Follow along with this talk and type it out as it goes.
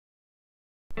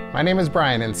My name is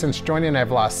Brian, and since joining,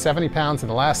 I've lost 70 pounds in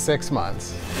the last 6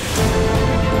 months.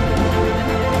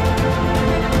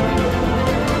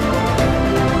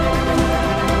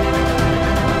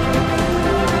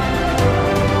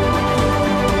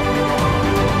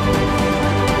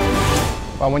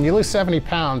 Well, when you lose 70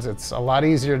 pounds, it's a lot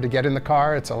easier to get in the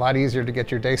car. It's a lot easier to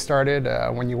get your day started.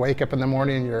 When you wake up in the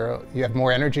morning, you have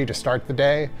more energy to start the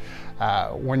day.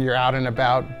 When you're out and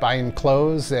about buying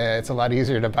clothes, it's a lot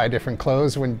easier to buy different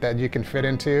clothes that you can fit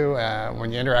into.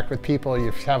 When you interact with people,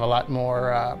 you have a lot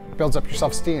more, builds up your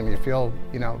self-esteem. You feel,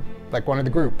 like one of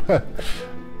the group.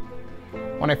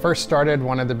 When I first started,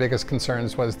 one of the biggest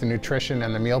concerns was the nutrition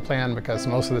and the meal plan, because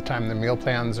most of the time the meal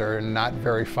plans are not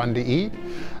very fun to eat.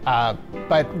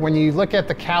 But when you look at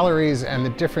the calories and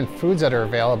the different foods that are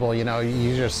available,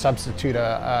 you just substitute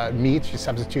a meat, you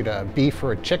substitute a beef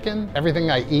for a chicken.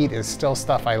 Everything I eat is still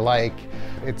stuff I like.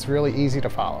 It's really easy to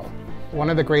follow. One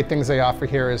of the great things they offer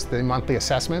here is the monthly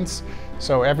assessments.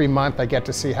 So every month I get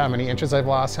to see how many inches I've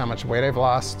lost, how much weight I've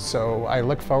lost. So I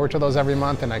look forward to those every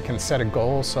month, and I can set a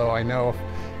goal. So I know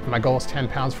if my goal is 10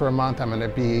 pounds for a month, I'm going to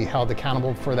be held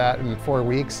accountable for that in 4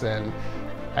 weeks. And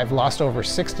I've lost over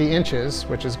 60 inches,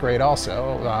 which is great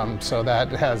also. So that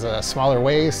has a smaller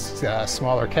waist,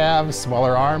 smaller calves,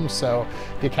 smaller arms. So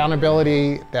the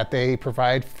accountability that they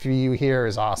provide for you here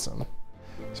is awesome.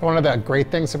 So one of the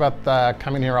great things about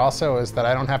coming here also is that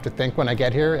I don't have to think when I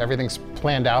get here. Everything's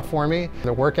planned out for me.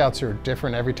 The workouts are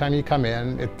different every time you come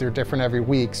in. They're different every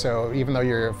week. So even though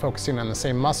you're focusing on the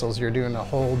same muscles, you're doing a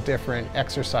whole different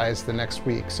exercise the next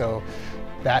week. So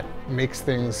that makes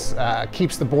things,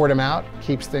 keeps the boredom out,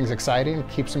 keeps things exciting,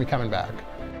 keeps me coming back.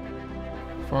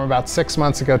 From about 6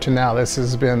 months ago to now, this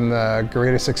has been the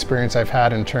greatest experience I've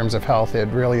had in terms of health. It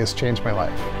really has changed my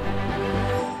life.